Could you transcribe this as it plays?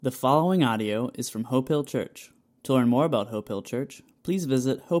The following audio is from Hope Hill Church. To learn more about Hope Hill Church, please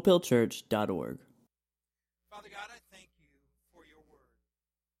visit hopehillchurch.org. Father God, I thank you for your word.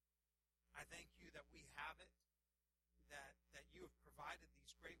 I thank you that we have it, that you have provided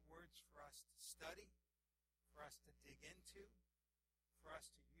these great words for us to study, for us to dig into, for us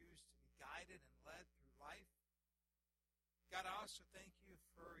to use to be guided and led through life. God, I also thank you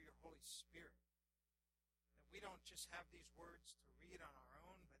for your Holy Spirit, that we don't just have these words to read on our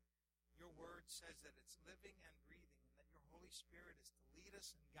own, but your word says that it's living and breathing, and that your Holy Spirit is to lead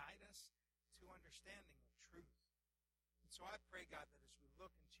us and guide us to understanding of truth. And so I pray, God, that as we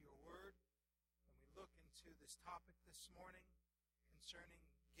look into your word, and we look into this topic this morning concerning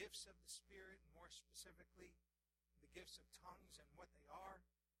gifts of the Spirit, and more specifically, the gifts of tongues and what they are,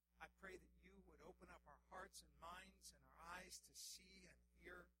 I pray that you would open up our hearts and minds and our eyes to see and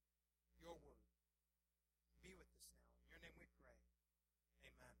hear your word. Be with us now. In your name we pray.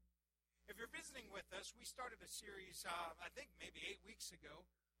 Amen. If you're visiting with us, we started a series, I think maybe 8 weeks ago,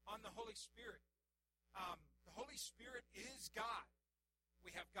 on the Holy Spirit. The Holy Spirit is God. We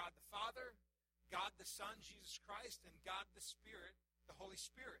have God the Father, God the Son, Jesus Christ, and God the Spirit, the Holy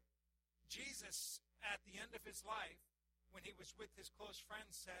Spirit. Jesus, at the end of his life, when he was with his close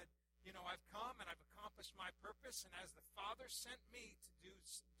friends, said, I've come and I've accomplished my purpose, and as the Father sent me to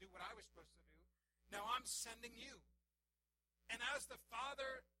do what I was supposed to do, now I'm sending you. And as the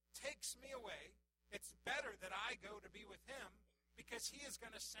Father takes me away, it's better that I go to be with him, because he is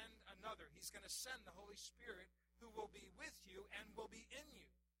going to send another. He's going to send the Holy Spirit who will be with you and will be in you.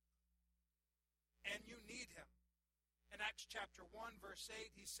 And you need him. In Acts chapter 1, verse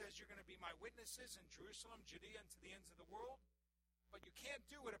 8, he says, you're going to be my witnesses in Jerusalem, Judea, and to the ends of the world. But you can't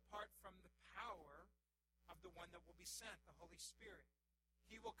do it apart from the power of the one that will be sent, the Holy Spirit.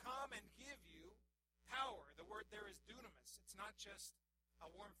 He will come and give you power. The word there is dunamis. It's not just a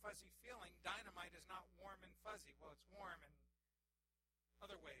warm, fuzzy feeling. Dynamite is not warm and fuzzy. Well, it's warm in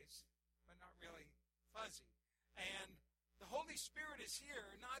other ways, but not really fuzzy. And the Holy Spirit is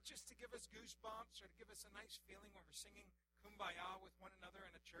here not just to give us goosebumps or to give us a nice feeling when we're singing Kumbaya with one another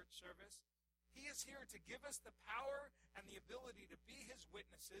in a church service. He is here to give us the power and the ability to be his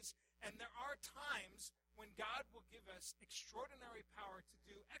witnesses. And there are times when God will give us extraordinary power to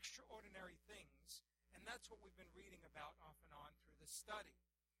do extraordinary things. And that's what we've been reading about off and on through this study.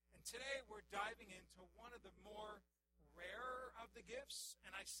 And today we're diving into one of the more rare of the gifts,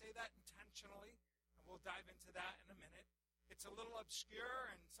 and I say that intentionally, and we'll dive into that in a minute. It's a little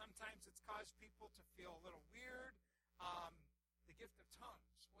obscure, and sometimes it's caused people to feel a little weird. The gift of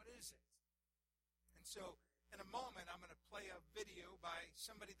tongues, what is it? And so, in a moment, I'm going to play a video by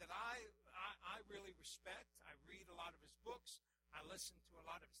somebody that I really respect. I read a lot of his books. I listen to a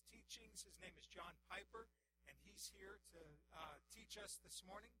lot of his teachings. His name is John Piper, and he's here to teach us this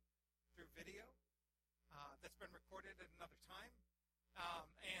morning through video. That's been recorded at another time.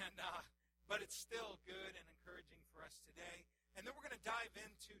 But it's still good and encouraging for us today. And then we're going to dive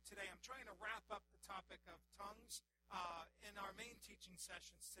into today. I'm trying to wrap up the topic of tongues in our main teaching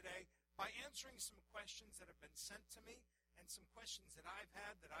sessions today by answering some questions that have been sent to me and some questions that I've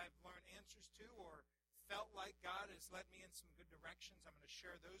had that I've learned answers to or felt like God has led me in some good directions. I'm going to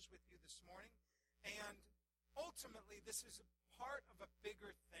share those with you this morning. And ultimately, this is a part of a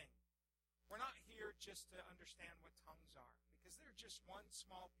bigger thing. We're not here just to understand what tongues are, because they're just one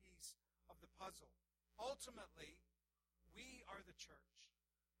small piece of the puzzle. Ultimately, we are the church,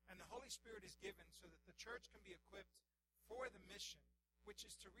 and the Holy Spirit is given so that the church can be equipped for the mission, which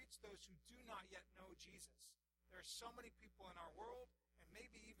is to reach those who do not yet know Jesus. There are so many people in our world, and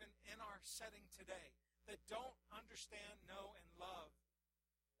maybe even in our setting today, that don't understand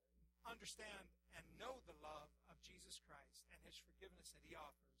the love of Jesus Christ and his forgiveness that he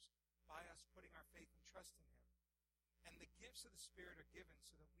offers by us putting our faith and trust in him. And the gifts of the Spirit are given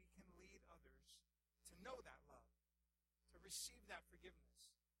so that we can lead others to know that love, to receive that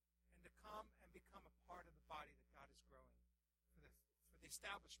forgiveness, and to come and become a part of the body that God is growing for the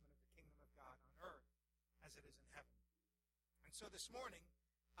establishment of the kingdom of God on earth as it is in heaven. And so this morning,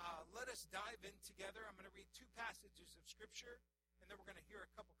 let us dive in together. I'm going to read 2 passages of Scripture, and then we're going to hear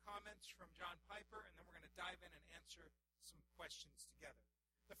a couple comments from John Piper, and then we're going to dive in and answer some questions together.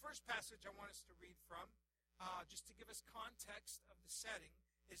 The first passage I want us to read from, just to give us context of the setting,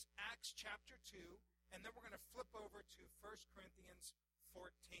 is Acts chapter 2, and then we're going to flip over to 1 Corinthians 14.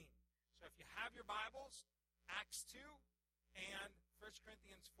 So if you have your Bibles, Acts 2 and 1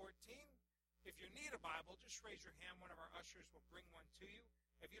 Corinthians 14. If you need a Bible, just raise your hand. One of our ushers will bring one to you.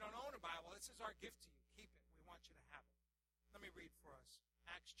 If you don't own a Bible, this is our gift to you. Keep it. We want you to have it. Let me read for us.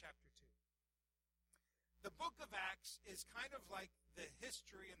 Acts chapter 2. The book of Acts is kind of like the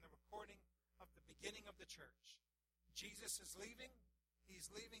history and the recording of the beginning of the church. Jesus is leaving. He's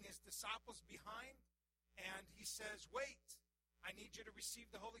leaving his disciples behind. And he says, wait, I need you to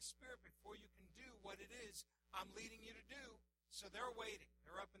receive the Holy Spirit before you can do what it is I'm leading you to do. So they're waiting.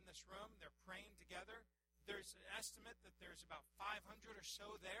 They're up in this room. They're praying together. There's an estimate that there's about 500 or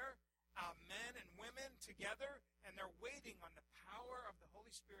so there, men and women together, and they're waiting on the power of the Holy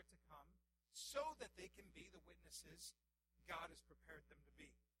Spirit to come so that they can be the witnesses God has prepared them to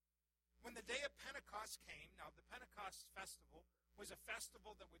be. When the day of Pentecost came, now the Pentecost festival was a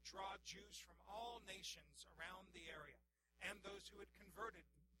festival that would draw Jews from all nations around the area and those who had converted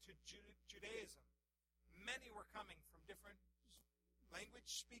to Judaism. Many were coming from different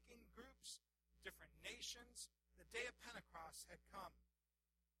language-speaking groups, different nations. The day of Pentecost had come.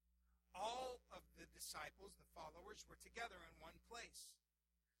 All of the disciples, the followers, were together in one place.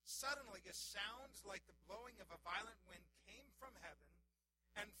 Suddenly a sound like the blowing of a violent wind came from heaven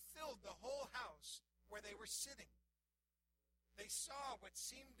and filled the whole house where they were sitting. They saw what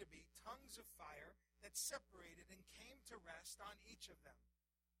seemed to be tongues of fire that separated and came to rest on each of them.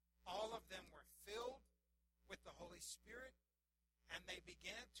 All of them were filled with the Holy Spirit, and they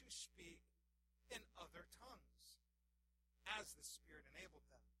began to speak in other tongues, as the Spirit enabled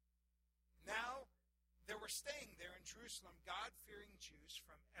them. Now, there were staying there in Jerusalem God-fearing Jews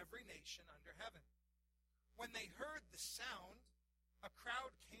from every nation under heaven. When they heard the sound, a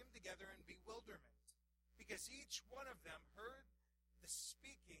crowd came together in bewilderment, because each one of them heard the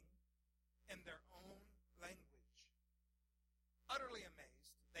speaking in their own language. Utterly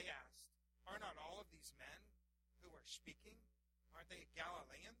amazed, they asked, are not all of these men who are speaking, aren't they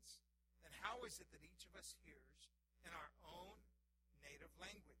Galileans? Then how is it that each of us hears in our own native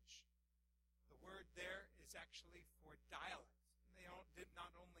language? The word there is actually for dialect. They did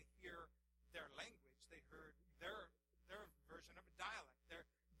not only hear their language, they heard their version of a dialect,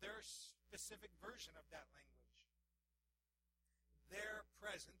 their specific version of that language. There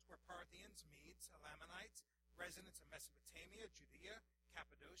present were Parthians, Medes, Elamites, residents of Mesopotamia, Judea,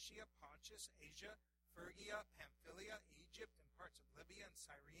 Cappadocia, Pontus, Asia, Phrygia, Pamphylia, Egypt, and parts of Libya and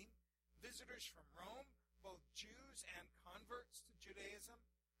Cyrene, visitors from Rome, both Jews and converts to Judaism,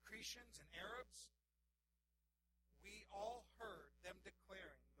 Cretians and Arabs. We all heard them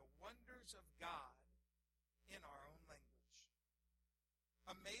declaring the wonders of God in our own language.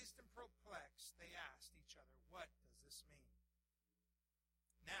 Amazed and perplexed, they asked each other, what does this mean?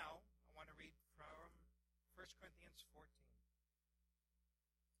 Now, I want to read from 1 Corinthians 14.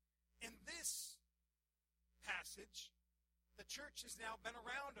 In this passage, the church has now been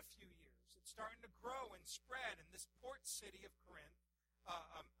around a few years. It's starting to grow and spread in this port city of Corinth,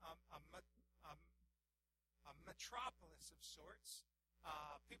 a metropolis of sorts.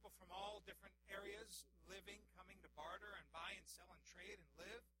 People from all different areas living, coming to barter and buy and sell and trade and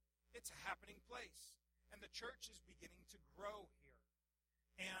live. It's a happening place. And the church is beginning to grow here.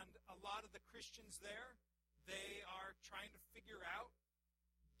 And a lot of the Christians there, they are trying to figure out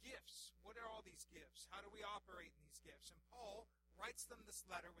gifts. What are all these gifts? How do we operate in these gifts? And Paul writes them this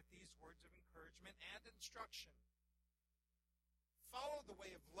letter with these words of encouragement and instruction. Follow the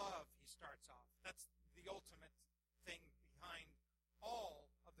way of love, he starts off. That's the ultimate thing behind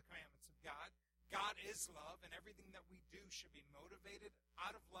all of the commandments of God. God is love, and everything that we do should be motivated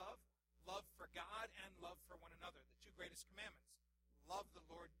out of love, love for God and love for one another, the two greatest commandments. Love the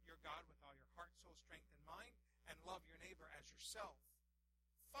Lord your God with all your heart, soul, strength, and mind, and love your neighbor as yourself.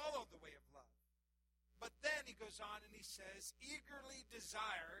 Follow the way of love. But then he goes on and he says, eagerly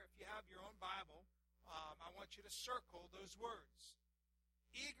desire, if you have your own Bible, I want you to circle those words.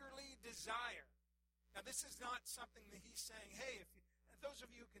 Eagerly desire. Now this is not something that he's saying, hey, if those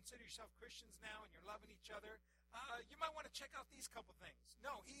of you who consider yourself Christians now and you're loving each other, you might want to check out these couple things.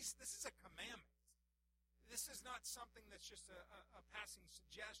 No, this is a commandment. This is not something that's just a passing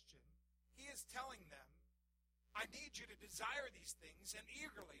suggestion. He is telling them, I need you to desire these things, and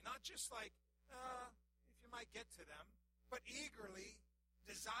eagerly, not just like, if you might get to them, but eagerly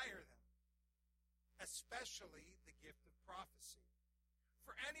desire them, especially the gift of prophecy.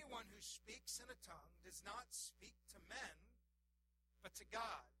 For anyone who speaks in a tongue does not speak to men, but to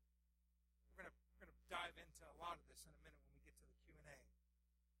God. We're going to dive into a lot of this in a minute when we get to the Q&A.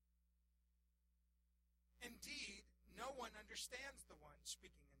 Indeed, no one understands the one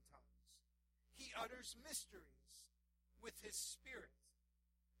speaking in tongues. He utters mysteries with his spirit.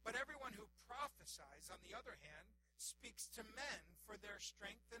 But everyone who prophesies, on the other hand, speaks to men for their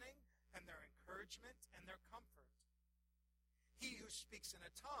strengthening and their encouragement and their comfort. He who speaks in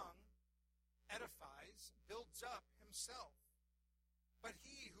a tongue edifies, builds up himself. But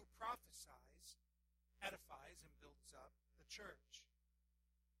he who prophesies edifies and builds up the church.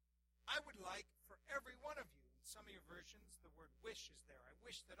 I would like for every one of you, in some of your versions, the word wish is there. I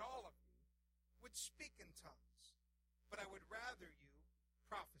wish that all of you would speak in tongues, but I would rather you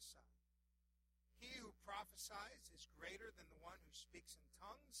prophesy. He who prophesies is greater than the one who speaks in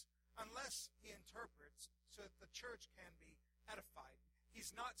tongues, unless he interprets so that the church can be edified.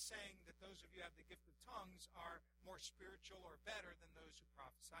 He's not saying that those of you who have the gift of tongues are more spiritual or better than those who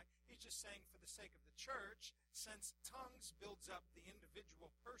prophesy. He's just saying for the sake of the church, since tongues builds up the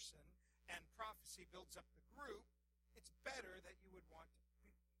individual person and prophecy builds up the group, it's better that you would want to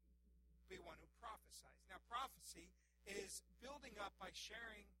be one who prophesies. Now, prophecy is building up by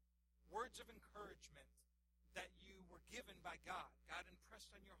sharing words of encouragement that you were given by God. God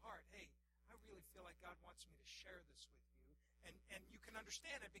impressed on your heart, hey, I really feel like God wants me to share this with you. And you can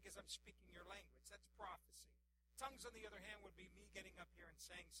understand it because I'm speaking your language. That's prophecy. Tongues, on the other hand, would be me getting up here and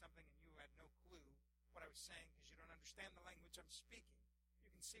saying something and you had no clue what I was saying because you don't understand the language I'm speaking.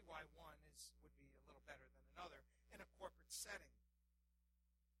 You can see why one would be a little better than another in a corporate setting.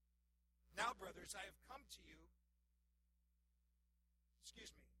 Now, brothers, I have come to you.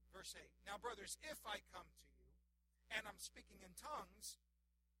 Verse 8. Now, brothers, if I come to you and I'm speaking in tongues,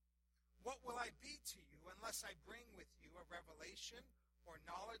 what will I be to you unless I bring with you a revelation or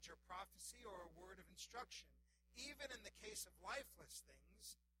knowledge or prophecy or a word of instruction? Even in the case of lifeless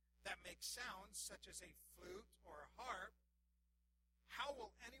things that make sounds such as a flute or a harp, how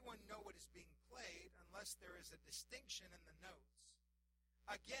will anyone know what is being played unless there is a distinction in the notes?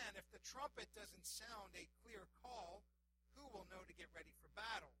 Again, if the trumpet doesn't sound a clear call, who will know to get ready for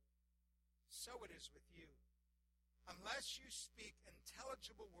battle? So it is with you. Unless you speak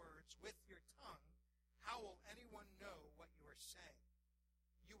intelligible words with your tongue, how will anyone know what you are saying?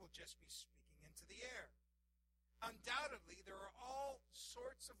 You will just be speaking into the air. Undoubtedly, there are all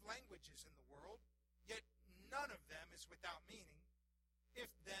sorts of languages in the world, yet none of them is without meaning.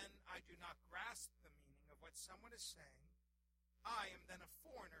 If then I do not grasp the meaning of what someone is saying, I am then a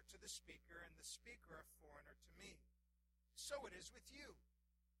foreigner to the speaker, and the speaker a foreigner to me. So it is with you.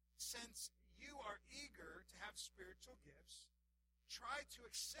 Since you are eager to have spiritual gifts, try to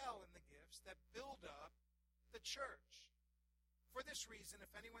excel in the gifts that build up the church. For this reason,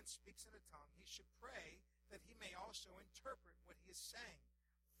 if anyone speaks in a tongue, he should pray that he may also interpret what he is saying.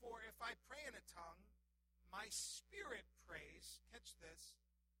 For if I pray in a tongue, my spirit prays, catch this,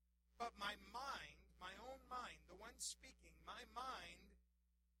 but my mind, my own mind, the one speaking, my mind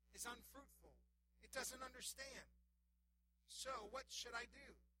is unfruitful. It doesn't understand. So what should I do?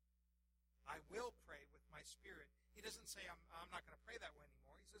 I will pray with my spirit. He doesn't say, I'm not going to pray that way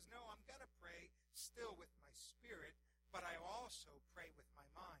anymore. He says, no, I'm going to pray still with my spirit, but I also pray with my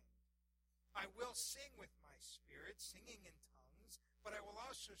mind. I will sing with my spirit, singing in tongues, but I will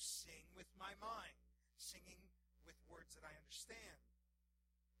also sing with my mind, singing with words that I understand.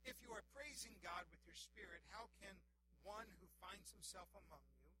 If you are praising God with your spirit, how can one who finds himself among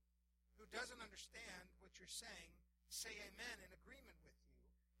you, who doesn't understand what you're saying, say amen in agreement with you,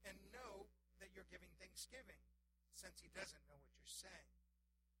 and know that you're giving thanksgiving, since he doesn't know what you're saying?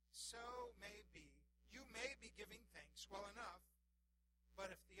 So you may be giving thanks well enough, but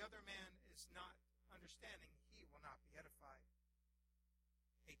if the other man is not understanding, he will not be edified.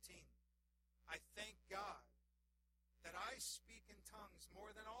 18. I thank God that I speak in tongues more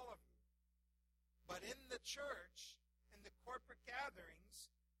than all of you. But in the church, in the corporate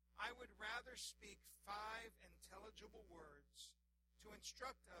gatherings, I would rather speak 5 intelligible words to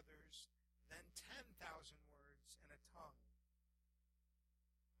instruct others than 10,000 words in a tongue.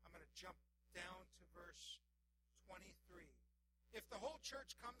 I'm going to jump down to verse 23. If the whole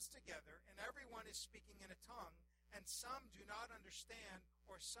church comes together and everyone is speaking in a tongue, and some do not understand,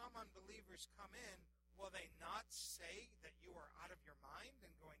 or some unbelievers come in, will they not say that you are out of your mind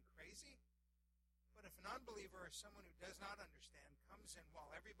and going crazy? But if an unbeliever or someone who does not understand comes in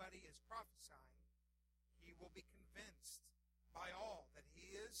while everybody is prophesying, he will be convinced by all that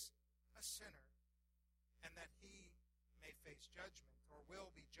he is a sinner and that he may face judgment, or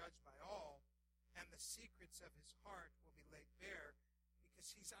will be judged by all, and the secrets of his heart will be laid bare,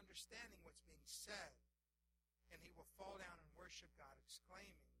 because he's understanding what's being said. And he will fall down and worship God,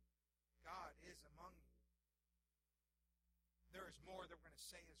 exclaiming, God is among you. There is more that we're going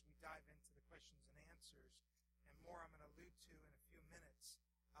to say as we dive into the questions and answers, and more I'm going to allude to in a few minutes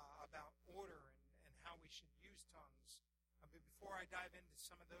about order and how we should use tongues. But before I dive into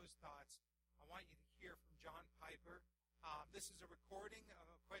some of those thoughts, I want you to hear from John Piper. This is a recording of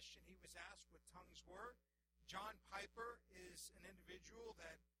a question he was asked what tongues were. John Piper is an individual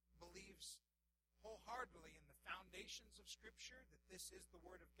that believes wholeheartedly in the foundations of Scripture, that this is the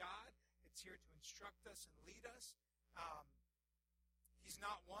Word of God. It's here to instruct us and lead us. He's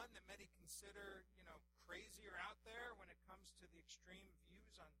not one that many consider, crazy or out there when it comes to the extreme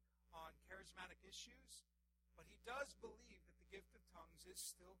views on charismatic issues. But he does believe that the gift of tongues is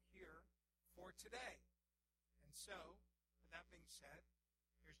still here for today. And so, with that being said,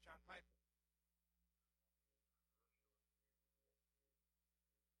 here's John Piper.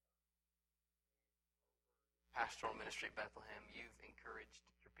 Pastoral ministry at Bethlehem, you've encouraged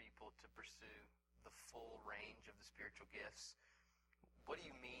your people to pursue the full range of the spiritual gifts. What do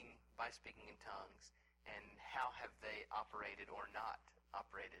you mean by speaking in tongues, and how have they operated or not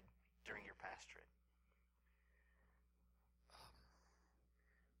operated during your pastorate?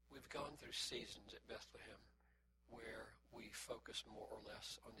 We've gone through seasons at Bethlehem where we focus more or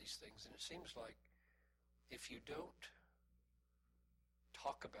less on these things, and it seems like if you don't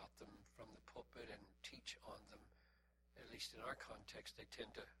talk about them from the pulpit and teach on them, at least in our context, they tend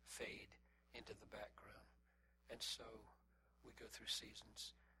to fade into the background. And so we go through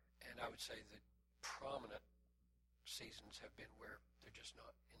seasons, and I would say that prominent seasons have been where they're just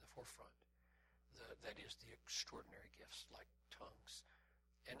not in the forefront. That is, the extraordinary gifts like tongues.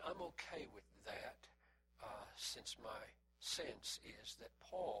 And I'm okay with that, since my sense is that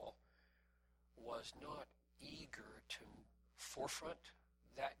Paul was not eager to forefront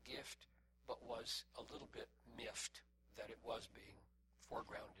that gift, but was a little bit miffed that it was being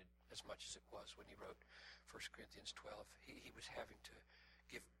foregrounded as much as it was when he wrote 1 Corinthians 12. He was having to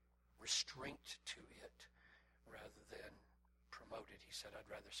give restraint to it rather than promote it. He said, I'd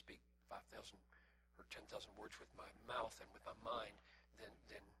rather speak 5,000 or 10,000 words with my mouth and with my mind than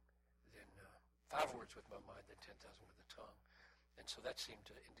 5 words with my mind than 10,000 with the tongue. And so that seemed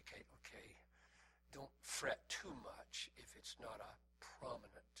to indicate, okay, don't fret too much if it's not a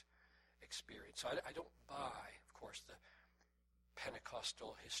prominent experience. So I don't buy, of course, the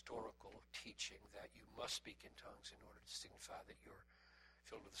Pentecostal historical teaching that you must speak in tongues in order to signify that you're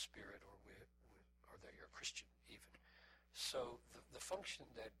filled with the Spirit or that you're a Christian even. So the function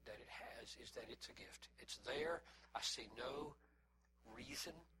that it has is that it's a gift. It's there. I see no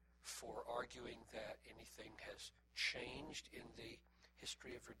reason for arguing that anything has changed in the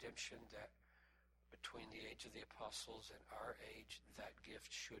history of redemption, that between the age of the apostles and our age, that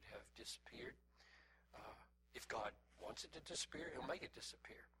gift should have disappeared. If God wants it to disappear, he'll make it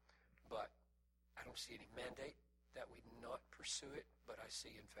disappear. But I don't see any mandate that we not pursue it, but I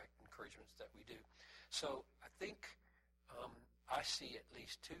see, in fact, encouragements that we do. So I think I see at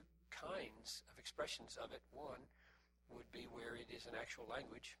least two kinds of expressions of it. One would be where it is an actual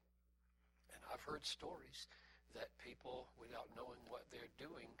language. And I've heard stories that people, without knowing what they're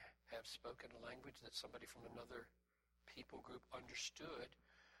doing, have spoken a language that somebody from another people group understood.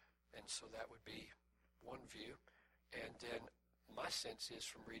 And so that would be one view. And then my sense is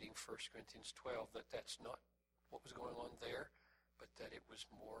from reading 1 Corinthians 12 that that's not what was going on there, but that it was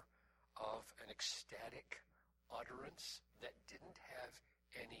more of an ecstatic utterance that didn't have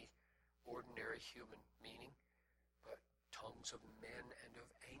any ordinary human meaning, but tongues of men and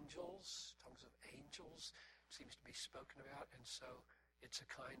of angels. Tongues of angels seems to be spoken about, and so it's a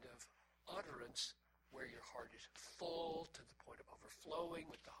kind of utterance where your heart is full to the point of overflowing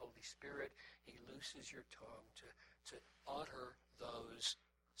with the Holy Spirit. He looses your tongue to utter those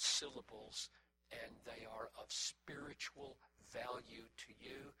syllables, and they are of spiritual value to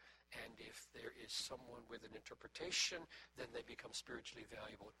you. And if there is someone with an interpretation, then they become spiritually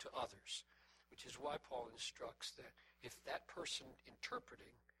valuable to others, which is why Paul instructs that if that person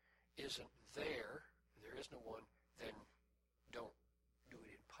interpreting isn't there is no one, then don't do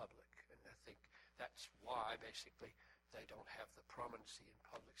it in public. And I think that's why, basically, they don't have the prominency in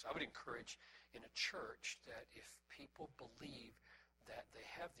public. So I would encourage in a church that if people believe that they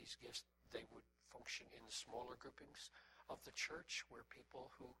have these gifts, they would function in the smaller groupings of the church where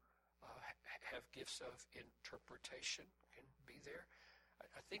people who have gifts of interpretation can be there.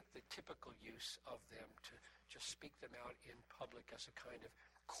 I think the typical use of them to just speak them out in public as a kind of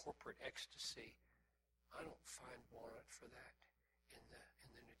corporate ecstasy, I don't find warrant for that in the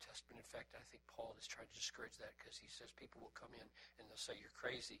New Testament. In fact, I think Paul is trying to discourage that because he says people will come in and they'll say you're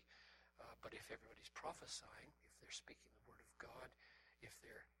crazy. But if everybody's prophesying, if they're speaking the word of God, if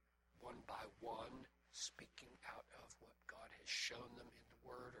they're one by one speaking out of what God has shown them in the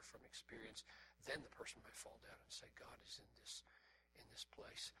word or from experience, then the person might fall down and say God is in this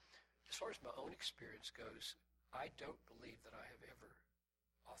place. As far as my own experience goes, I don't believe that I have ever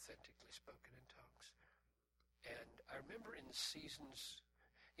authentically spoken in tongues. And I remember in the seasons,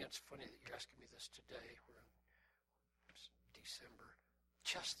 it's funny that you're asking me this today. We're in December.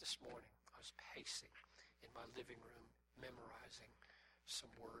 Just this morning, I was pacing in my living room, memorizing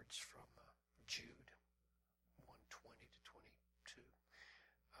some words from Jude 1:20 to 22.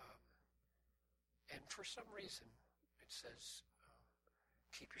 And for some reason, it says,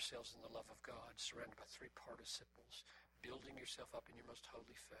 keep yourselves in the love of God, surrounded by three participles, building yourself up in your most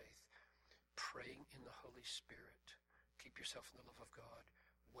holy faith, praying in the Holy Spirit. Keep yourself in the love of God,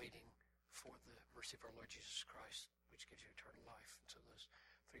 waiting for the mercy of our Lord Jesus Christ, which gives you eternal life. And so those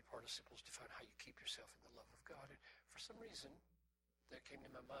three participles define how you keep yourself in the love of God. And for some reason, that came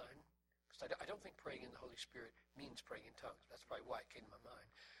to my mind, because I don't think praying in the Holy Spirit means praying in tongues. That's probably why it came to my mind.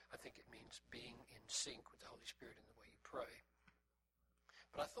 I think it means being in sync with the Holy Spirit in the way you pray.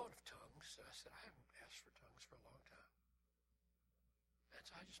 But I thought of tongues, and I said, I haven't asked for tongues for a long time. And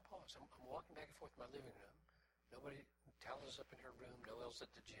so I just paused. I'm walking back and forth in my living room. Nobody, Tal's up in her room, Noel's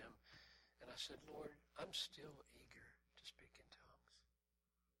at the gym. And I said, Lord, I'm still eager to speak in tongues.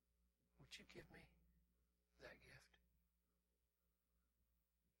 Would you give me that gift?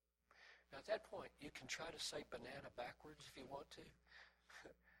 Now at that point, you can try to say banana backwards if you want to.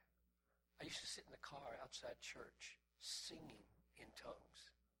 I used to sit in the car outside church singing in tongues.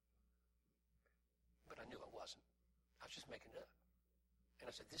 But I knew I wasn't. I was just making it up. And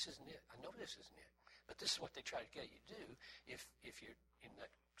I said, this isn't it. I know this isn't it. But this is what they try to get you to do if you're in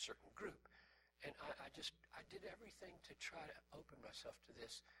that certain group. And I did everything to try to open myself to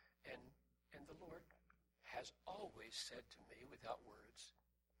this. And the Lord has always said to me without words,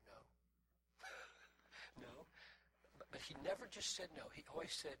 no. No. But he never just said no. He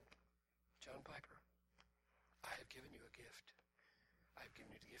always said, John Piper, I have given you a gift. I have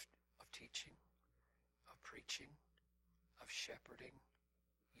given you the gift of teaching, of preaching, of shepherding.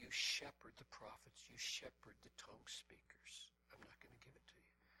 You shepherd the prophets. You shepherd the tongue speakers. I'm not going to give it to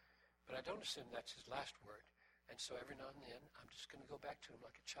you. But I don't assume that's his last word. And so every now and then, I'm just going to go back to him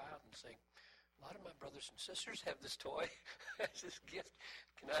like a child and say, a lot of my brothers and sisters have this toy, this gift.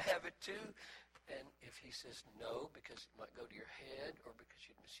 Can I have it too? And if he says no, because it might go to your head, or because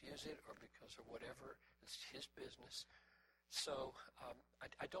you'd misuse it, or because or whatever, it's his business. So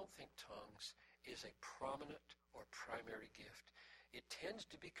I don't think tongues is a prominent or primary gift. It tends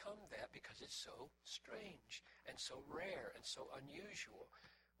to become that because it's so strange and so rare and so unusual.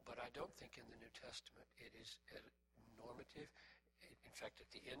 But I don't think in the New Testament it is normative. In fact, at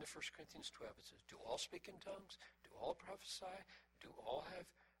the end of 1 Corinthians 12, it says, do all speak in tongues? Do all prophesy? Do all have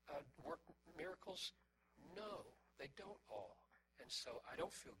work miracles? No, they don't all. And so I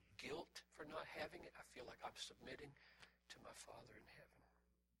don't feel guilt for not having it. I feel like I'm submitting to my Father in heaven.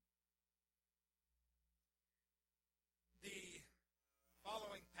 The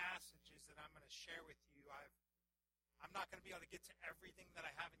following passages that I'm going to share with you, I'm not going to be able to get to everything that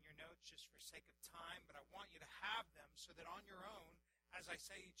I have in your notes just for sake of time, but I want you to have them so that on your own, as I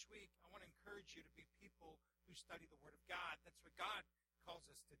say each week, I want to encourage you to be people who study the Word of God. That's what God calls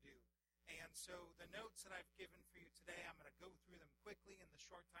us to do. And so the notes that I've given for you today, I'm going to go through them quickly in the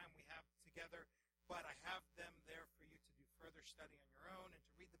short time we have together, but I have them there for you to do further study on your own and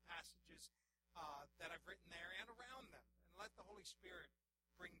to read the passages that I've written there and around them, and let the Holy Spirit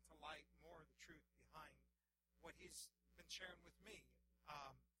bring to light more of the truth behind what he's been sharing with me.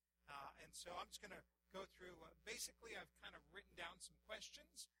 And so I'm just going to go through, basically I've kind of written down some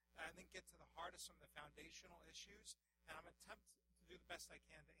questions and then get to the heart of some of the foundational issues, and I'm going to attempt to do the best I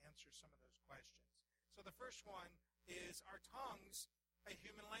can to answer some of those questions. So the first one is, are tongues a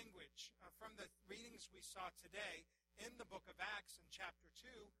human language? From the readings we saw today in the book of Acts in chapter 2,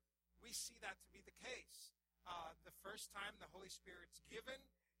 we see that to be the case. The first time the Holy Spirit's given,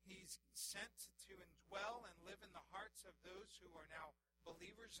 he's sent to indwell and live in the hearts of those who are now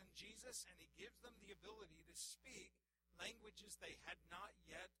believers in Jesus, and he gives them the ability to speak languages they had not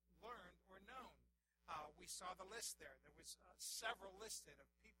yet learned or known. We saw the list there. There was several listed of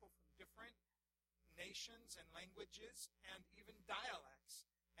people from different nations and languages and even dialects.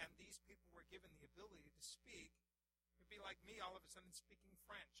 And these people were given the ability to speak. It would be like me all of a sudden speaking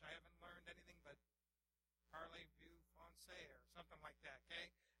French. I haven't learned anything but parlez-vous français or something like that, okay?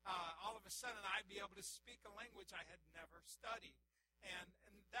 All of a sudden I'd be able to speak a language I had never studied. And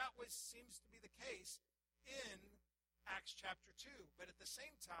that seems to be the case in Acts chapter 2. But at the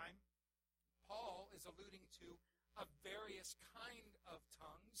same time, Paul is alluding to a various kind of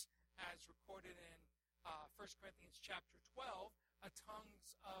tongues, as recorded in 1 Corinthians chapter 12, a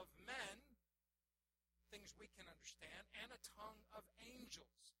tongues of men, things we can understand, and a tongue of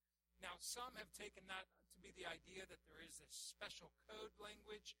angels. Now, some have taken that to be the idea that there is this special code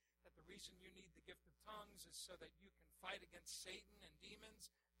language, that the reason you need the gift of tongues is so that you can fight against Satan and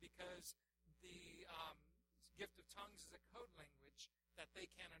demons, because the gift of tongues is a code language that they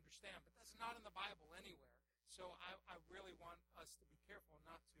can't understand. But that's not in the Bible anywhere. So I really want us to be careful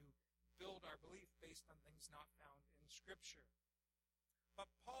not to build our belief based on things not found in Scripture. But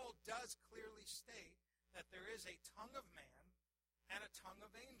Paul does clearly state that there is a tongue of man and a tongue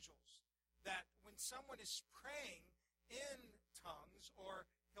of angels. That when someone is praying in tongues, or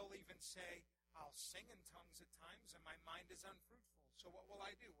he'll even say, I'll sing in tongues at times and my mind is unfruitful. So what will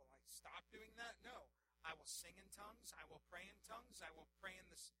I do? Will I stop doing that? No. I will sing in tongues. I will pray in tongues. I will pray in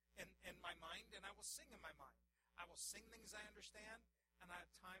my mind, and I will sing in my mind. I will sing things I understand, and at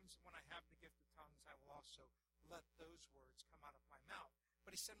times when I have the gift of tongues, I will also let those words come out of my mouth.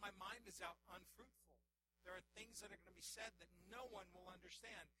 But he said, my mind is out unfruitful. There are things that are going to be said that no one will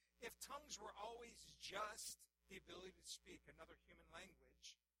understand. If tongues were always just the ability to speak another human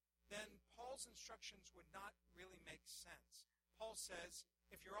language, then Paul's instructions would not really make sense. Paul says,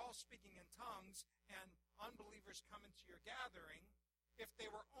 if you're all speaking in tongues and unbelievers come into your gathering, if they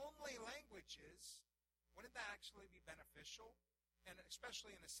were only languages, wouldn't that actually be beneficial? And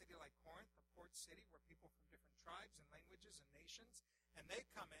especially in a city like Corinth, a port city where people from different tribes and languages and nations, and they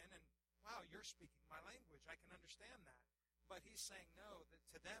come in and, wow, you're speaking my language. I can understand that. But he's saying, no, that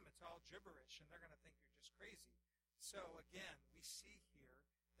to them it's all gibberish, and they're going to think you're just crazy. So again, we see here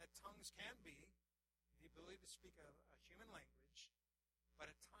that tongues can be the ability to speak a human language, but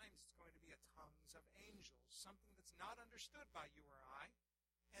at times it's going to be a tongues of angels, something that's not understood by you or I,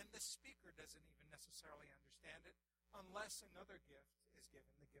 and the speaker doesn't even necessarily understand it unless another gift is given,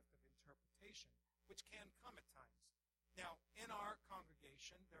 the gift of interpretation, which can come at times. Now, in our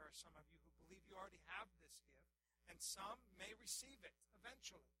congregation, there are some of you who believe you already have this gift, and some may receive it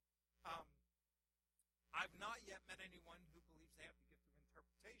eventually. I've not yet met anyone who believes they have the gift of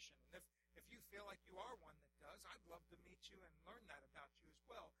interpretation. And if you feel like you are one that does, I'd love to meet you and learn that about you as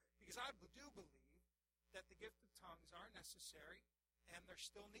well. Because I do believe that the gift of tongues are necessary and they're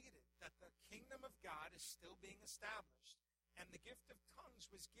still needed. That the kingdom of God is still being established. And the gift of tongues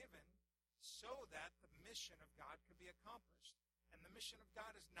was given so that the mission of God could be accomplished. And the mission of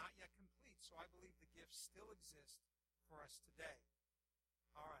God is not yet complete. So I believe the gifts still exist for us today.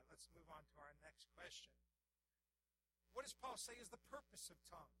 All right, let's move on to our next question. What does Paul say is the purpose of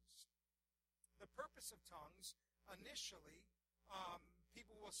tongues? The purpose of tongues, initially,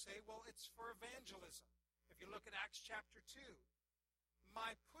 people will say, well, it's for evangelism. If you look at Acts chapter 2,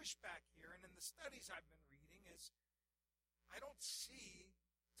 my pushback here, and in the studies I've been reading, is I don't see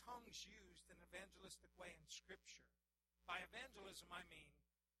tongues used in an evangelistic way in Scripture. By evangelism, I mean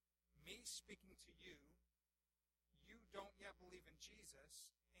me speaking to you. You don't yet believe in Jesus,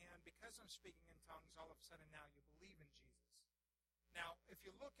 and because I'm speaking in tongues, all of a sudden now you believe in Jesus. Now, if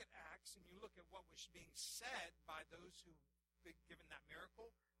you look at Acts and you look at what was being said by those who've been given that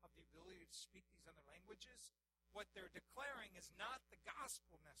miracle of the ability to speak these other languages, what they're declaring is not the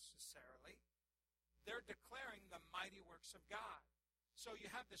gospel necessarily. They're declaring the mighty works of God. So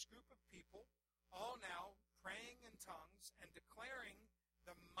you have this group of people all now praying in tongues and declaring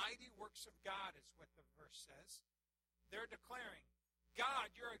the mighty works of God is what the verse says. They're declaring,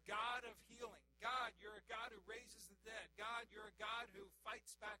 God, you're a God of healing. God, you're a God who raises the dead. God, you're a God who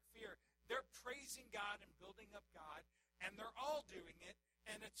fights back fear. They're praising God and building up God, and they're all doing it,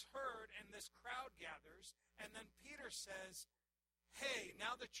 and it's heard, and this crowd gathers, and then Peter says, hey,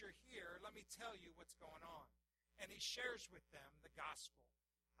 now that you're here, let me tell you what's going on. And he shares with them the gospel,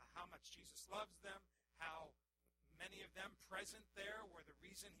 how much Jesus loves them, how many of them present there were the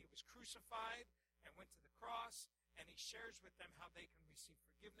reason he was crucified and went to the cross. And he shares with them how they can receive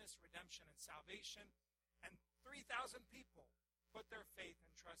forgiveness, redemption, and salvation. And 3,000 people put their faith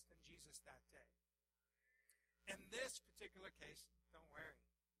and trust in Jesus that day. In this particular case, don't worry.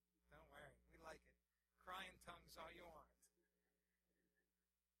 We like it. Cry in tongues all you want.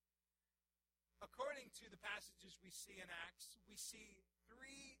 According to the passages we see in Acts, we see 3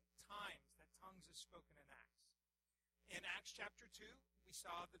 times that tongues is spoken in Acts. In Acts chapter 2, we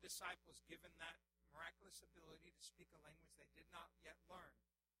saw the disciples given that miraculous ability to speak a language they did not yet learn.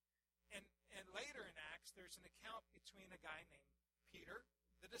 And later in Acts, there's an account between a guy named Peter,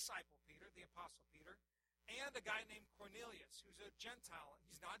 the disciple Peter, the apostle Peter, and a guy named Cornelius, who's a Gentile.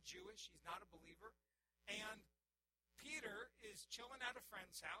 He's not Jewish. He's not a believer. And Peter is chilling at a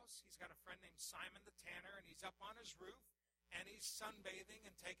friend's house. He's got a friend named Simon the tanner, and he's up on his roof, and he's sunbathing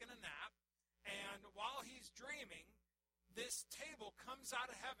and taking a nap. And while he's dreaming, this table comes out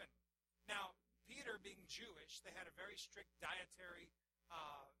of heaven. Now, Peter, being Jewish, they had a very strict dietary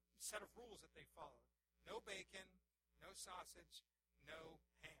set of rules that they followed. No bacon, no sausage, no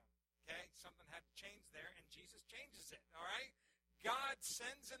ham. Okay? Something had to change there, and Jesus changes it. All right? God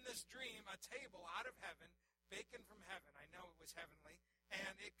sends in this dream a table out of heaven, bacon from heaven. I know it was heavenly.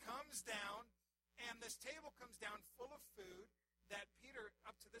 And it comes down, And this table comes down full of food that Peter,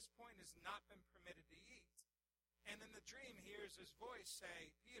 up to this point, has not been permitted to eat. And in the dream, he hears his voice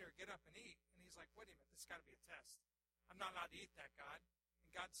say, Peter, get up and eat. And he's like, wait a minute, this has got to be a test. I'm not allowed to eat that, God. And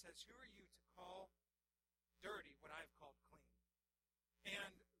God says, who are you to call dirty what I have called clean?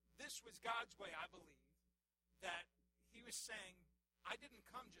 And this was God's way, I believe, that he was saying, I didn't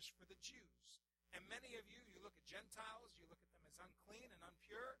come just for the Jews. And many of you, you look at Gentiles, you look at them as unclean and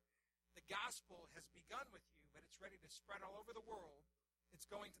impure. The gospel has begun with you, but it's ready to spread all over the world. It's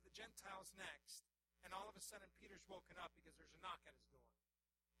going to the Gentiles next. And all of a sudden, Peter's woken up because there's a knock at his door.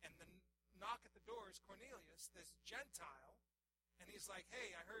 And the knock at the door is Cornelius, this Gentile. And he's like,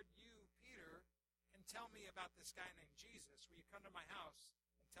 hey, I heard you, Peter, can tell me about this guy named Jesus. Will you come to my house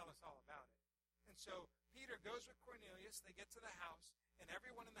and tell us all about it? And so Peter goes with Cornelius. They get to the house, and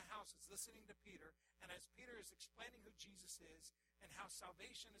everyone in the house is listening to Peter. And as Peter is explaining who Jesus is and how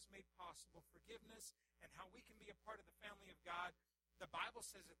salvation is made possible, forgiveness, and how we can be a part of the family of God, the Bible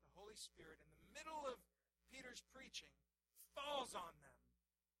says that the Holy Spirit, in the middle of Peter's preaching, falls on them.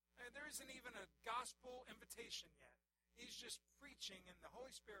 And there isn't even a gospel invitation yet. He's just preaching, and the Holy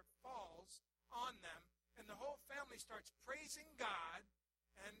Spirit falls on them, and the whole family starts praising God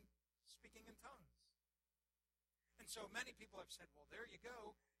and speaking in tongues. And so many people have said, well, there you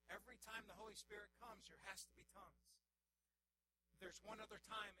go. Every time the Holy Spirit comes, there has to be tongues. There's one other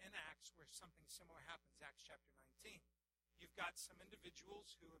time in Acts where something similar happens, Acts chapter 19. You've got some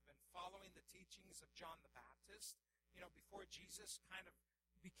individuals who have been following the teachings of John the Baptist. You know, before Jesus kind of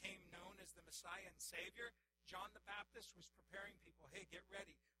became known as the Messiah and Savior, John the Baptist was preparing people. Hey, get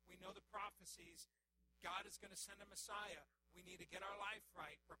ready. We know the prophecies. God is going to send a Messiah. We need to get our life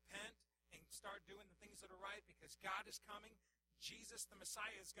right, repent, and start doing the things that are right because God is coming. Jesus, the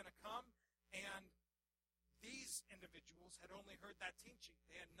Messiah, is going to come. And these individuals had only heard that teaching.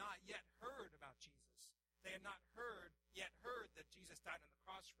 They had not yet heard about Jesus. They had not yet heard that Jesus died on the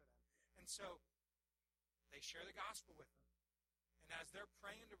cross for them. And so they share the gospel with them. And as they're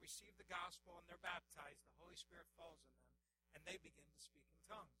praying to receive the gospel and they're baptized, the Holy Spirit falls on them, and they begin to speak in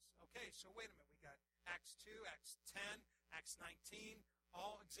tongues. Okay, so wait a minute. We got Acts 2, Acts 10, Acts 19,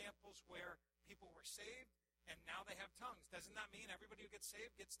 all examples where people were saved, and now they have tongues. Doesn't that mean everybody who gets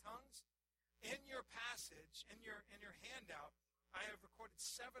saved gets tongues? In your passage, in your handout, I have recorded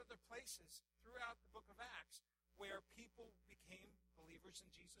 7 other places throughout the book of Acts where people became believers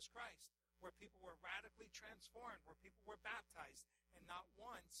in Jesus Christ, where people were radically transformed, where people were baptized, and not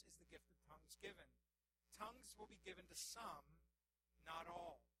once is the gift of tongues given. Tongues will be given to some, not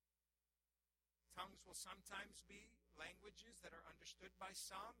all. Tongues will sometimes be languages that are understood by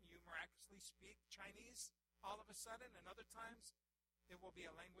some. You miraculously speak Chinese all of a sudden, and other times it will be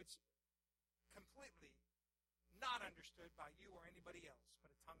a language completely not understood by you or anybody else, but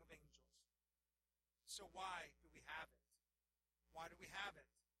a tongue of angels. So why do we have it? Why do we have it?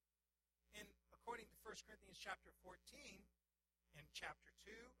 And according to 1 Corinthians chapter 14, in chapter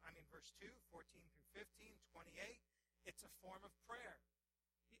 2, verse 2, 14 through 15, 28, it's a form of prayer.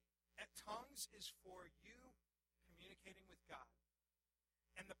 Tongues is for you communicating with God.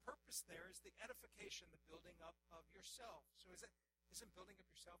 And the purpose there is the edification, the building up of yourself. So isn't building up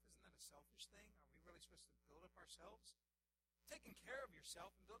yourself, isn't that a selfish thing? Are we really supposed to build up ourselves? Taking care of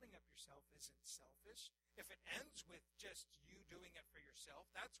yourself and building up yourself isn't selfish. If it ends with just you doing it for yourself,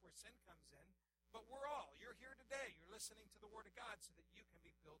 that's where sin comes in. But you're here today. You're listening to the Word of God so that you can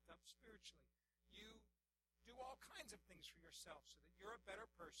be built up spiritually. You do all kinds of things for yourself so that you're a better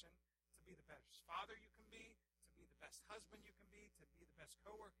person, to be the best father you can be, to be the best husband you can be, to be the best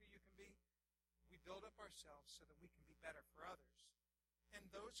coworker you can be. We build up ourselves so that we can be better for others. And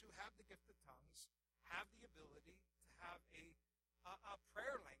those who have the gift of tongues have the ability to have a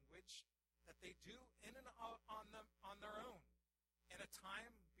prayer language that they do in and on their own, in a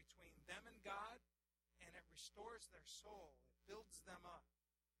time between them and God, and it restores their soul. It builds them up.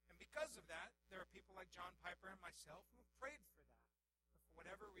 And because of that, there are people like John Piper and myself who have prayed for that. But for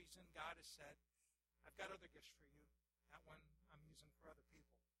whatever reason, God has said, I've got other gifts for you. That one I'm using for other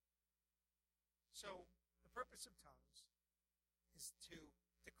people. So the purpose of tongues is to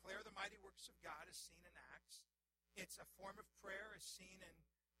declare the mighty works of God as seen in Acts. It's a form of prayer as seen in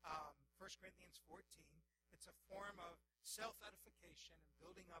 1 Corinthians 14. It's a form of self-edification and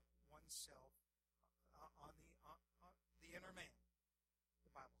building up oneself on the inner man,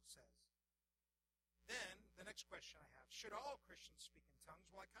 the Bible says. Then, the next question I have, should all Christians speak in tongues?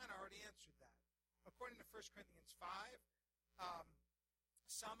 Well, I kind of already answered that. According to 1 Corinthians 5,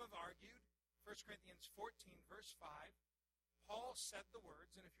 some have argued, 1 Corinthians 14, verse 5, Paul said the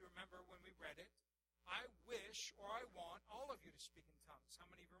words, and if you remember when we read it, I wish or I want all of you to speak in tongues. How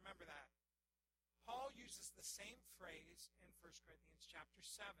many of you remember that? Paul uses the same phrase in 1 Corinthians chapter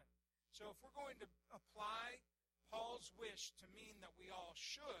 7. So if we're going to apply Paul's wish to mean that we all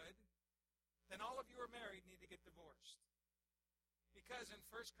should, then all of you who are married need to get divorced. Because in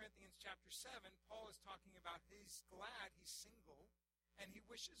 1 Corinthians chapter 7, Paul is talking about he's glad he's single, and he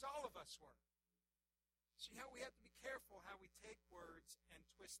wishes all of us were. See how we have to be careful how we take words and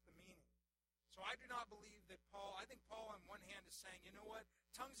twist the meaning. So I do not believe that I think Paul on one hand is saying, you know what,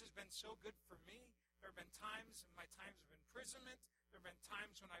 tongues has been so good for me. There have been times in my times of imprisonment. There have been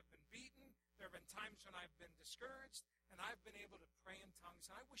times when I've been beaten. There have been times when I've been discouraged, and I've been able to pray in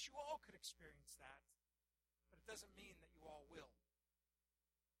tongues. And I wish you all could experience that. But it doesn't mean that you all will.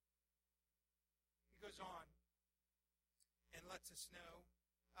 He goes on and lets us know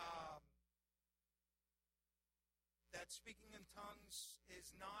that speaking in tongues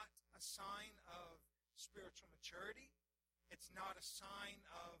is not a sign of spiritual maturity. It's not a sign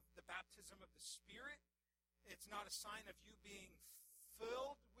of the baptism of the Spirit. It's not a sign of you being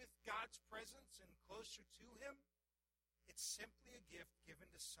filled with God's presence and closer to Him. It's simply a gift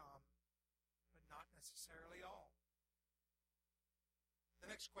given to some, but not necessarily all. The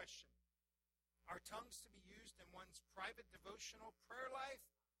next question. Are tongues to be used in one's private devotional prayer life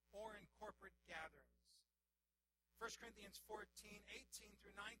or in corporate gatherings? 1 Corinthians 14:18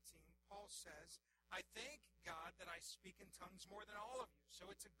 through 19, Paul says, I thank God that I speak in tongues more than all of you. So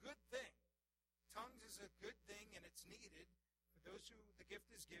it's a good thing. Tongues is a good thing and it's needed. For those who the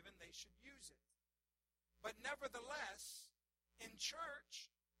gift is given, they should use it. But nevertheless, in church,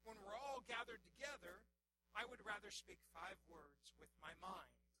 when we're all gathered together, I would rather speak 5 words with my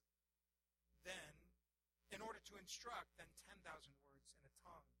mind than, in order to instruct, than 10,000 words in a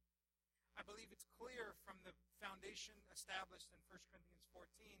tongue. I believe it's clear from the foundation established in 1 Corinthians 14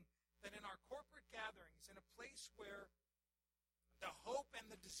 that in our corporate gatherings, in a place where the hope and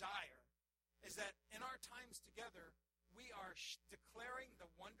the desire is that in our times together, we are declaring the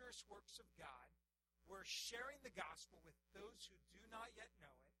wondrous works of God. We're sharing the gospel with those who do not yet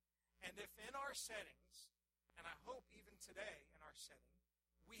know it. And if in our settings, and I hope even today in our setting,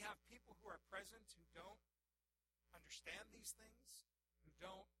 we have people who are present who don't understand these things, who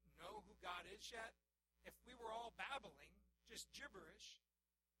don't know who God is yet, if we were all babbling, just gibberish,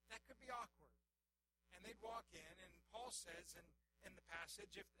 that could be awkward. And they'd walk in, and Paul says in the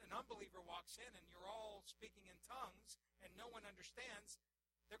passage, if an unbeliever walks in and you're all speaking in tongues and no one understands,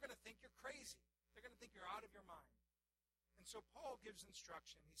 they're going to think you're crazy. They're going to think you're out of your mind. And so Paul gives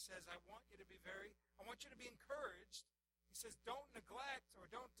instruction. He says, I want you to be encouraged. He says, don't neglect or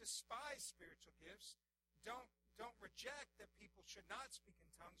don't despise spiritual gifts. Don't reject that people should not speak in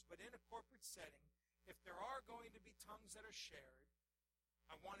tongues, but in a corporate setting, if there are going to be tongues that are shared,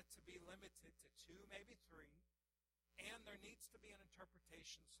 I want it to be limited to 2, maybe 3, and there needs to be an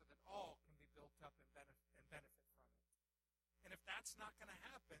interpretation so that all can be built up and benefit from it. And if that's not going to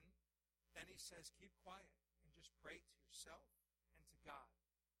happen, then he says, keep quiet and just pray to yourself and to God.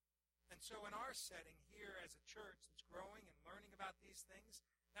 And so in our setting here as a church that's growing and learning about these things,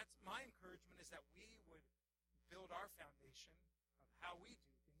 that's my encouragement, is that we would build our foundation of how we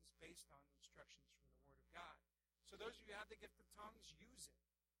do things based on instructions from the Word of God. So those of you who have the gift of tongues, use it.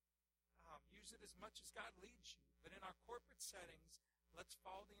 Use it as much as God leads you. But in our corporate settings, let's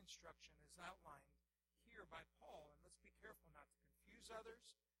follow the instruction as outlined here by Paul, and let's be careful not to confuse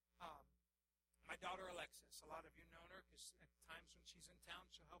others. My daughter Alexis, a lot of you know her because at times when she's in town,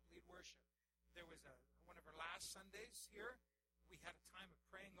 she'll help lead worship. There was one of her last Sundays here. We had a time of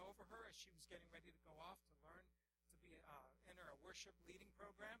praying over her as she was getting ready to go off to learn to be enter a worship leading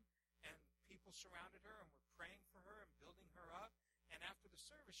program, and people surrounded her and were praying for her and building her up. And after the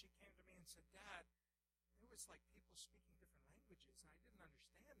service, she came to me and said, Dad, there was like people speaking different languages, and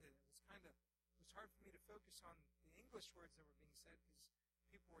I didn't understand it. It was hard for me to focus on the English words that were being said because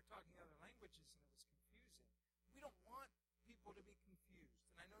people were talking other languages, and it was confusing. We don't want people to be confused,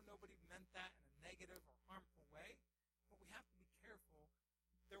 and I know nobody meant that in a negative or harmful way, but we have to be careful.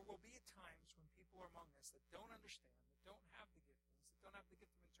 There will be times when people are among us that don't understand, that don't have the giftings, that don't have the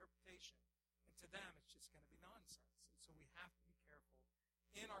gift of interpretation, and to them it's just going to be nonsense. And so we have to be careful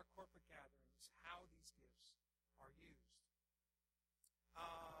in our corporate gatherings how these gifts are used.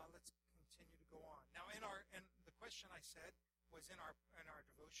 Let's continue to go on. Now, and the question I said was in our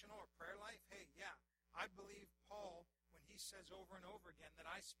devotional or prayer life. Hey, yeah, I believe Paul when he says over and over again that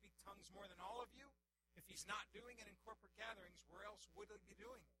I speak tongues more than all of you. If he's not doing it in corporate gatherings, where else would he be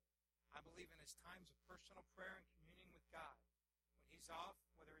doing it? I believe in his times of personal prayer and communing with God. When he's off,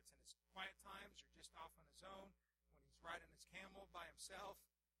 whether it's in his quiet times or just off on his own, when he's riding his camel by himself,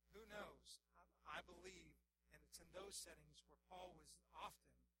 who knows? I believe, and it's in those settings where Paul was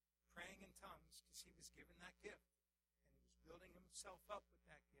often praying in tongues because he was given that gift. And he was building himself up with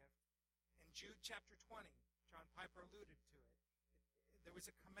that gift. In Jude chapter 20, John Piper alluded to it. There was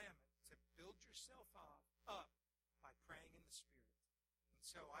a commandment to build yourself up by praying in the Spirit. And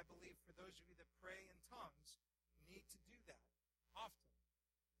so I believe for those of you that pray in tongues, you need to do that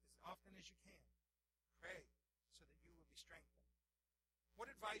often as you can. Pray so that you will be strengthened. What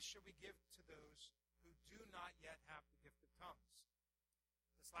advice should we give to those who do not yet have the gift of tongues?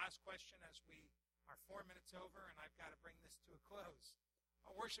 This last question, as we are 4 minutes over, and I've got to bring this to a close.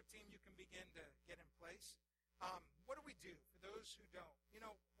 Our worship team, you can begin to get in place. What do we do for those who don't? You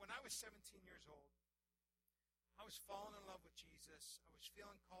know, when I was 17 years old, I was falling in love with Jesus. I was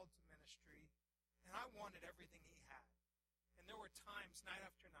feeling called to ministry, and I wanted everything he had. And there were times, night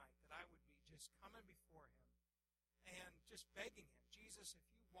after night, that I would be just coming before him and just begging him, Jesus, if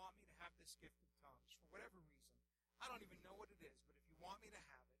you want me to have this gift of tongues, for whatever reason, I don't even know what it is, but if you want me to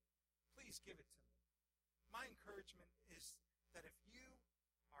have it, please give it to me. My encouragement is that if you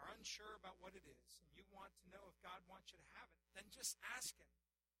are unsure about what it is, and you want to know if God wants you to have it, then just ask him.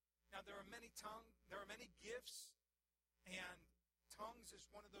 Now, there are many gifts, and tongues is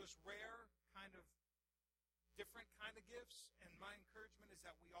one of those rare different kind of gifts, and my encouragement is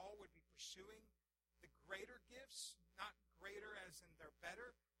that we all would be pursuing the greater gifts, not greater as in they're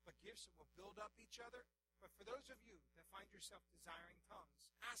better, but gifts that will build up each other. But for those of you that find yourself desiring tongues,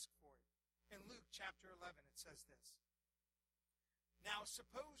 ask for it. In Luke chapter 11, it says this. Now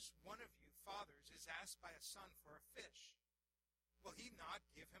suppose one of you fathers is asked by a son for a fish. Will he not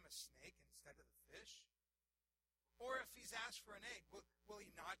give him a snake instead of the fish? Or if he's asked for an egg, will he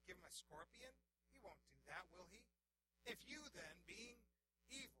not give him a scorpion? He won't do that, will he? If you then, being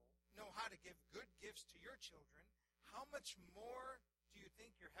evil, know how to give good gifts to your children, how much more do you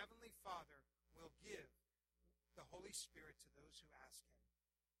think your heavenly Father will give the Holy Spirit to those who ask him?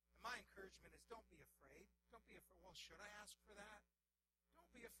 And my encouragement is don't be afraid. Don't be afraid. Well, should I ask for that?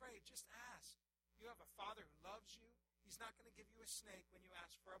 Don't be afraid. Just ask. You have a Father who loves you. He's not going to give you a snake when you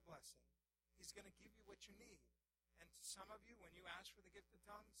ask for a blessing. He's going to give you what you need. And to some of you, when you ask for the gift of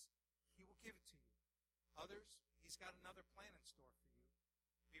tongues, he will give it to you. Others, he's got another plan in store for you.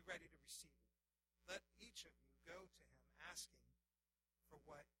 Be ready to receive it. Let each of you go to him asking for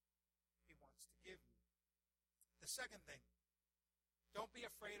what he wants to give you. The second thing, don't be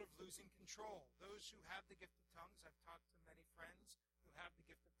afraid of losing control. Those who have the gift of tongues, I've talked to many friends who have the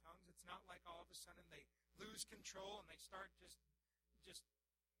gift of tongues. It's not like all of a sudden they lose control and they start just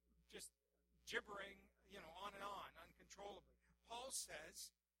gibbering, on and on, uncontrollably. Paul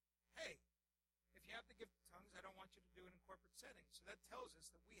says, hey, if you have the gift of tongues, I don't want you to do it in corporate settings. So that tells us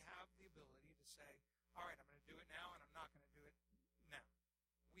that we have the ability to say, all right, I'm going to do it now, and I'm not going to do it now.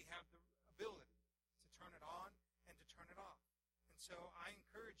 We have the ability to turn it on and to turn it off. And so I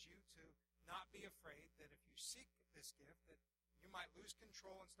encourage you to not be afraid that if you seek this gift, that you might lose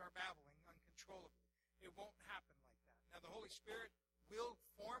control and start babbling uncontrollably. It won't happen like that. Now, the Holy Spirit will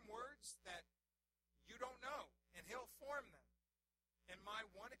form words that you don't know, and he'll form them. In my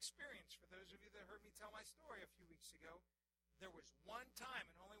one experience, for those of you that heard me tell my story a few weeks ago, there was one time,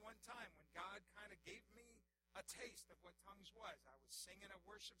 and only one time, when God kind of gave me a taste of what tongues was. I was singing a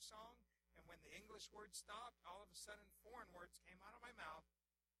worship song, and when the English words stopped, all of a sudden foreign words came out of my mouth,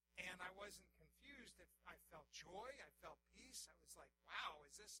 and I wasn't confused. I felt joy. I felt peace. I was like, wow,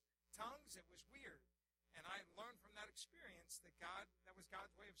 is this tongues? It was weird. And I learned from that experience that was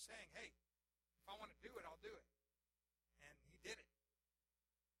God's way of saying, hey, if I want to do it, I'll do it. And he did it.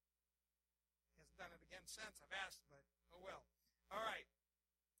 He hasn't done it again since. I've asked, but oh well. All right.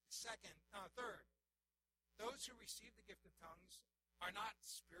 Third, those who receive the gift of tongues are not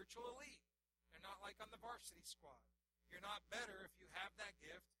spiritual elite. They're not like on the varsity squad. You're not better if you have that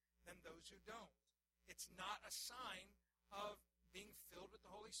gift than those who don't. It's not a sign of being filled with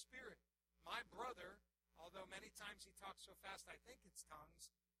the Holy Spirit. My brother, although many times he talks so fast I think it's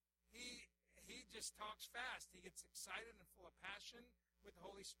tongues, he just talks fast. He gets excited and full of passion with the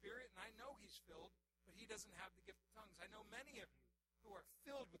Holy Spirit, and I know he's filled, but he doesn't have the gift of tongues. I know many of you who are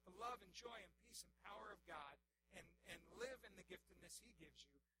filled with the love and joy and peace and power of God and live in the giftedness he gives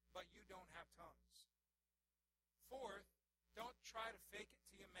you, but you don't have tongues. Fourth, don't try to fake it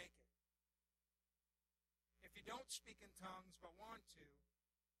till you make it. If you don't speak in tongues but want to,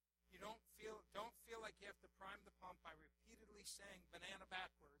 you don't feel like you have to prime the pump by repeatedly saying banana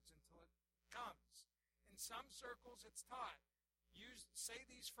backwards until it comes. In some circles it's taught. Say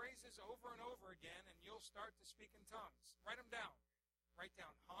these phrases over and over again and you'll start to speak in tongues. Write them down. Write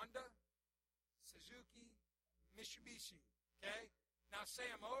down Honda, Suzuki, Mitsubishi. Okay? Now say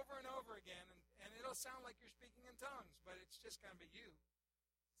them over and over again and it'll sound like you're speaking in tongues, but it's just going to be you.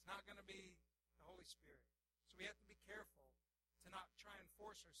 It's not going to be the Holy Spirit. So we have to be careful to not try and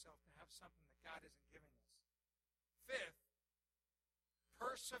force ourselves to have something that God isn't giving us. Fifth,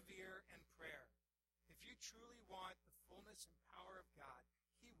 persevere in prayer. If you truly want the fullness and power of God,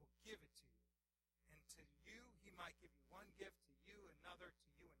 He will give it to you. And to you, He might give you one gift, to you another, to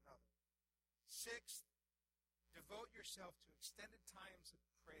you another. Sixth, devote yourself to extended times of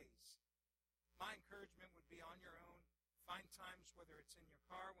praise. My encouragement would be on your own. Find times, whether it's in your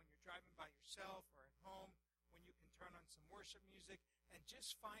car, when you're driving by yourself, or at home, when you can turn on some worship music, and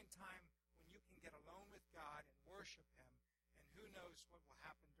just find time when you can get alone with God and worship Him. And who knows what will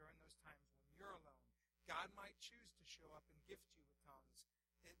happen during those times when you're alone. God might choose to show up and gift you with tongues.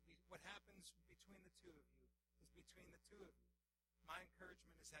 What happens between the two of you is between the two of you. My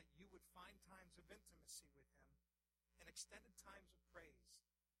encouragement is that you would find times of intimacy with Him and extended times of praise.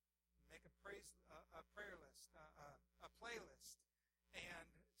 Make a prayer list, a playlist, and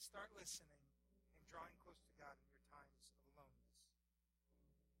start listening and drawing close to God in your times of aloneness.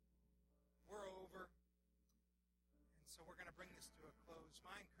 We're over, and so we're going to bring this to a close.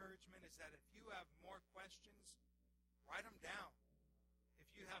 My encouragement is that if you have more questions, write them down.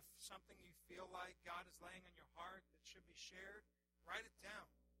 If you have something you feel like God is laying on your heart that should be shared, write it down.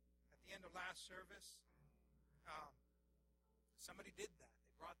 At the end of last service, somebody did that.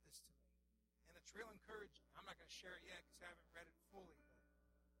 They brought this to me. And it's real encouraging. I'm not going to share it yet because I haven't read it fully.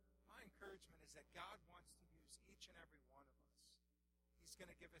 But my encouragement is that God wants to use each and every one of us. He's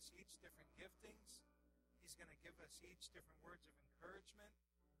going to give us each different giftings. He's going to give us each different words of encouragement.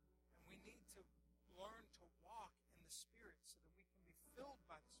 And we need to learn to walk in the Spirit so that we can be filled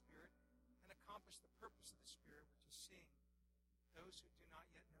by the Spirit and accomplish the purpose of the Spirit, which is seeing those who do not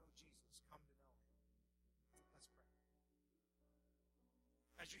yet know Jesus come to know Him. Let's pray.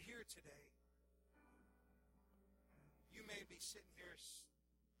 As you're here today, you may be sitting here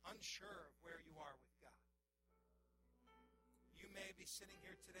unsure of where you are with God. You may be sitting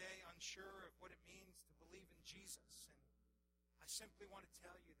here today unsure of what it means to believe in Jesus. And I simply want to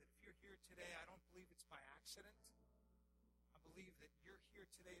tell you that if you're here today, I don't believe it's by accident. I believe that you're here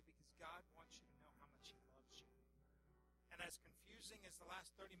today because God wants you to know how much He loves you. And as confusing as the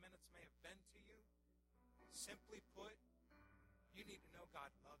last 30 minutes may have been to you, simply put, you need to know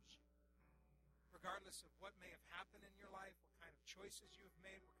God loves you. Regardless of what may have happened in your life, what kind of choices you have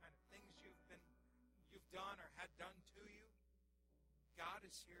made, what kind of things you've done or had done to you, God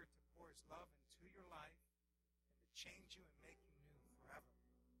is here to pour His love into your life and to change you and make you new forever.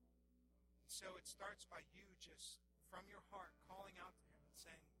 And so it starts by you just from your heart calling out to Him and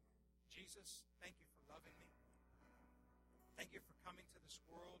saying, Jesus, thank you for loving me. Thank you for coming to this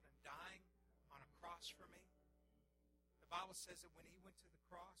world and dying on a cross for me. The Bible says that when He went to the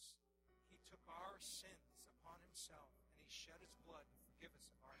cross, He took our sins upon Himself and He shed His blood to forgive us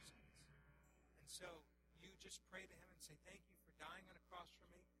of our sins. And so you just pray to Him and say, thank you for dying on a cross for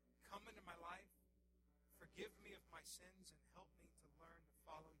me. Come into my life. Forgive me of my sins and help me to learn to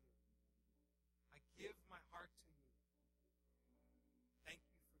follow you. I give my heart to you. Thank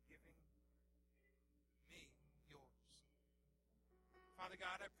you for giving me yours. Father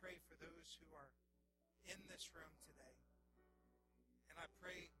God, I pray for those who are in this room today. And I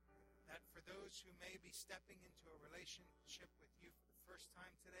pray that for those who may be stepping into a relationship with you for the first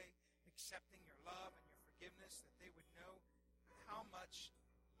time today, accepting your love and your forgiveness, that they would know how much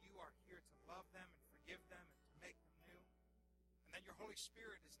you are here to love them and forgive them and to make them new. And that your Holy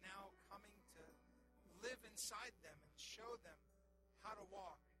Spirit is now coming to live inside them and show them how to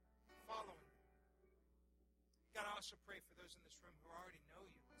walk following you. God, I also pray for those in this room who already know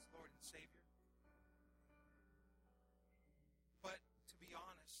you as Lord and Savior. But to be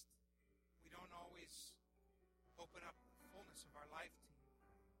honest, we don't always open up the fullness of our life to you.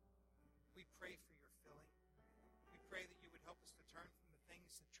 We pray for your filling. We pray that you would help us to turn from the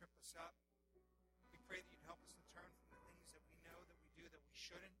things that trip us up. We pray that you'd help us to turn from the things that we know that we do that we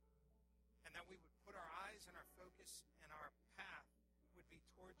shouldn't. And that we would put our eyes and our focus and our path would be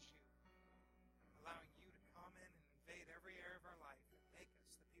towards you, allowing you to come in and invade every area of our life and make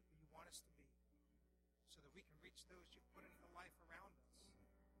us the people you want us to be, so that we can reach those you've put into life around us.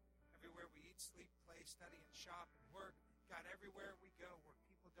 Everywhere we eat, sleep, play, study, and shop and work, God, everywhere we go where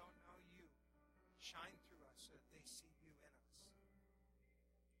people don't know you, shine through us so that they see you in us.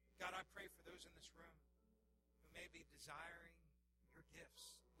 God, I pray for those in this room who may be desiring your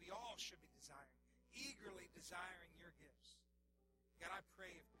gifts. We all should be eagerly desiring your gifts. God, I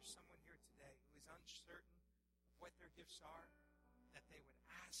pray if there's someone here today who is uncertain of what their gifts are, that they would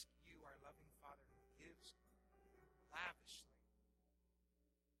ask you, our loving Father, who gives lavishly.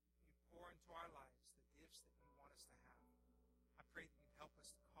 You pour into our lives the gifts that you want us to have. I pray that you'd help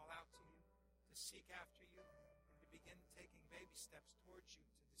us to call seek after you and to begin taking baby steps towards you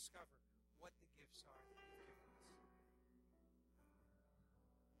to discover what the gifts are that you've given us.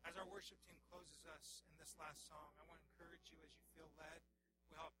 As our worship team closes us in this last song, I want to encourage you as you feel led.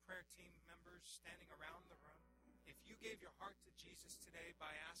 We'll have prayer team members standing around the room. If you gave your heart to Jesus today by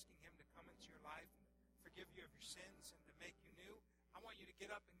asking him to come into your life and forgive you of your sins and to make you new, I want you to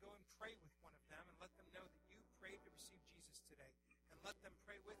get up and go and pray with one of them and let them know that you prayed to receive Jesus today, and let them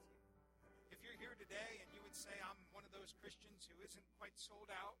pray with you. If you're here today and you would say, I'm one of those Christians who isn't quite sold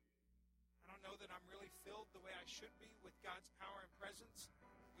out, I don't know that I'm really filled the way I should be with God's power and presence,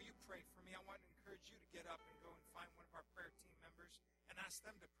 will you pray for me? I want to encourage you to get up and go and find one of our prayer team members and ask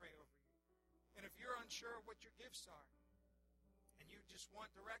them to pray over you. And if you're unsure of what your gifts are and you just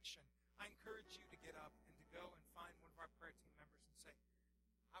want direction, I encourage you to get up and to go and find one of our prayer team members and say,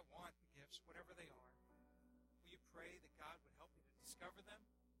 I want the gifts, whatever they are. Will you pray that God would help me to discover them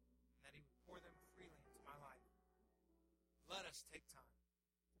and that he would pour them freely into my life? Let us take time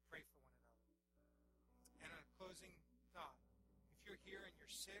to pray for one another. And a closing thought. If you're here and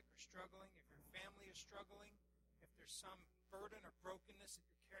you're sick or struggling, if your family is struggling, if there's some burden or brokenness that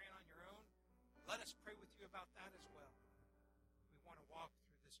you're carrying on your own, let us pray with you about that as well. We want to walk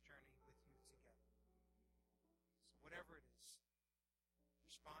through this journey with you together. So whatever it is,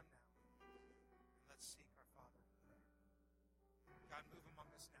 respond now. And let's seek our Father in prayer. God, move among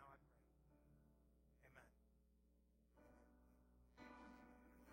us now